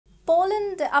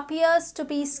Poland appears to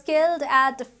be skilled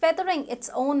at feathering its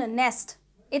own nest.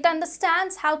 It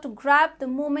understands how to grab the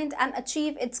moment and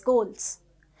achieve its goals.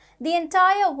 The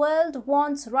entire world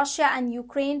wants Russia and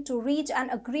Ukraine to reach an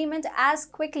agreement as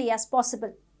quickly as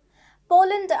possible.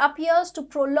 Poland appears to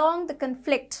prolong the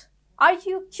conflict. Are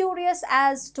you curious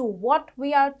as to what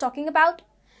we are talking about?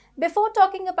 Before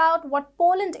talking about what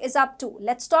Poland is up to,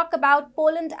 let's talk about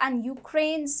Poland and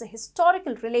Ukraine's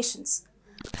historical relations.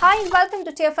 Hi and welcome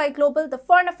to TFI Global, the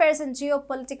foreign affairs and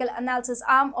geopolitical analysis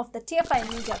arm of the TFI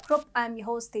Media Group. I'm your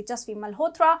host Tejasvi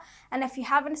Malhotra, and if you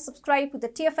haven't subscribed to the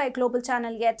TFI Global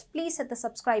channel yet, please hit the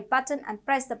subscribe button and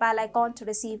press the bell icon to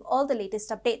receive all the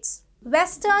latest updates.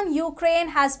 Western Ukraine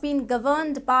has been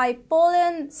governed by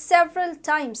Poland several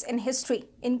times in history,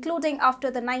 including after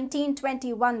the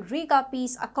 1921 Riga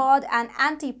Peace Accord, and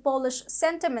anti-Polish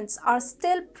sentiments are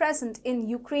still present in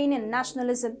Ukrainian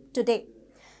nationalism today.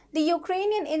 The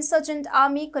Ukrainian insurgent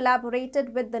army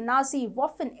collaborated with the Nazi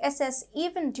Waffen-SS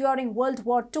even during World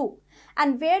War II,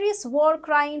 and various war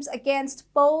crimes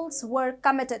against Poles were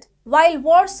committed. While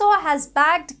Warsaw has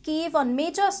backed Kyiv on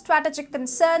major strategic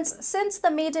concerns since the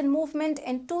Maidan movement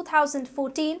in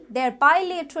 2014, their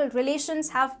bilateral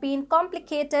relations have been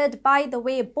complicated by the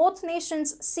way both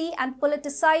nations see and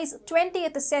politicize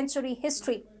 20th century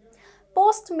history.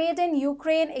 Post-Maidan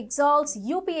Ukraine exalts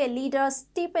UPA leader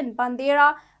Stepan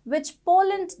Bandera, which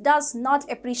Poland does not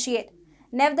appreciate.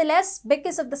 Nevertheless,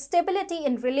 because of the stability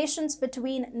in relations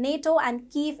between NATO and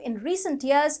Kyiv in recent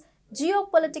years,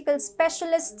 geopolitical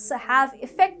specialists have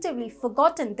effectively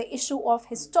forgotten the issue of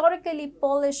historically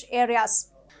Polish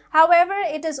areas. However,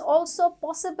 it is also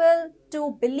possible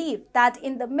to believe that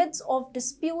in the midst of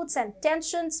disputes and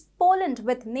tensions, Poland,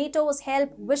 with NATO's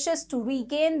help, wishes to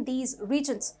regain these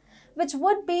regions, which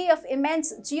would be of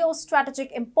immense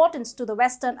geostrategic importance to the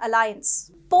Western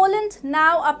alliance. Poland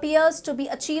now appears to be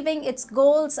achieving its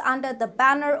goals under the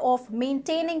banner of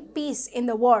maintaining peace in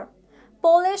the war.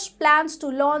 Polish plans to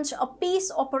launch a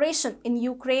peace operation in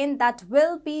Ukraine that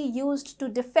will be used to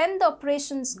defend the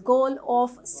operation's goal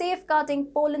of safeguarding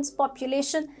Poland's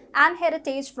population and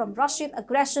heritage from Russian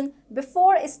aggression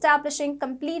before establishing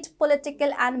complete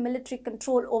political and military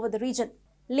control over the region.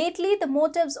 Lately, the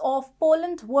motives of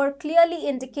Poland were clearly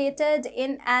indicated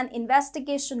in an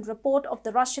investigation report of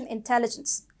the Russian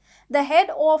intelligence. The head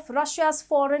of Russia's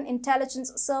Foreign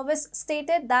Intelligence Service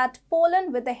stated that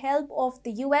Poland, with the help of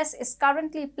the US, is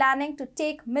currently planning to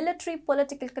take military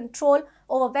political control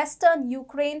over Western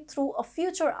Ukraine through a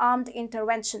future armed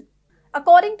intervention.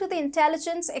 According to the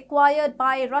intelligence acquired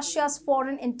by Russia's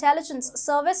Foreign Intelligence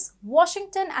Service,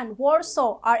 Washington and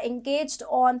Warsaw are engaged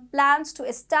on plans to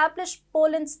establish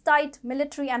Poland's tight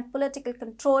military and political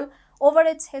control over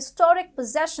its historic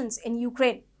possessions in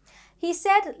Ukraine, he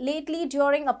said lately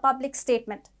during a public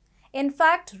statement. In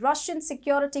fact, Russian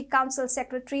Security Council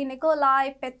Secretary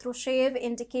Nikolai Patrushev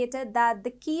indicated that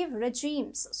the Kyiv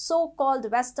regime's so-called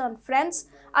Western friends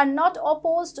are not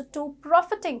opposed to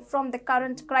profiting from the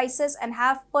current crisis and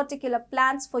have particular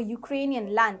plans for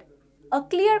Ukrainian land. A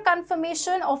clear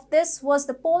confirmation of this was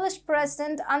the Polish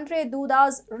President Andrzej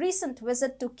Duda's recent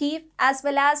visit to Kyiv, as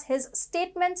well as his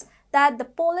statements that the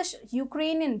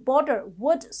Polish-Ukrainian border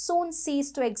would soon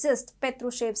cease to exist,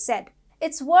 Patrushev said.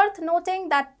 It's worth noting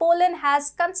that Poland has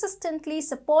consistently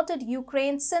supported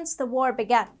Ukraine since the war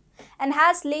began and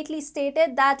has lately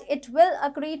stated that it will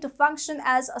agree to function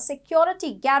as a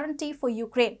security guarantee for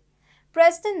Ukraine.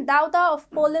 President Duda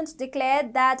of Poland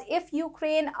declared that if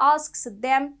Ukraine asks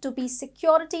them to be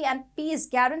security and peace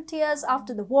guarantors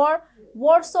after the war,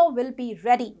 Warsaw will be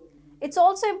ready. It's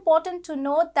also important to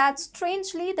note that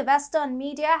strangely the Western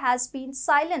media has been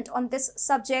silent on this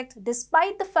subject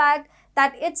despite the fact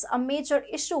that it's a major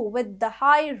issue with the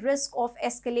high risk of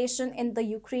escalation in the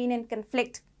Ukrainian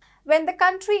conflict. When the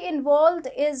country involved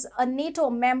is a NATO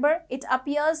member, it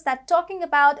appears that talking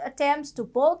about attempts to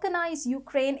balkanize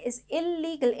Ukraine is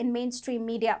illegal in mainstream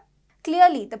media.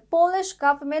 Clearly, the Polish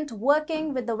government,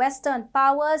 working with the Western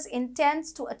powers,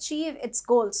 intends to achieve its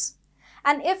goals.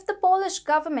 And if the Polish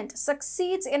government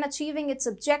succeeds in achieving its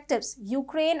objectives,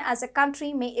 Ukraine as a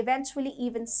country may eventually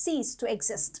even cease to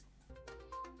exist.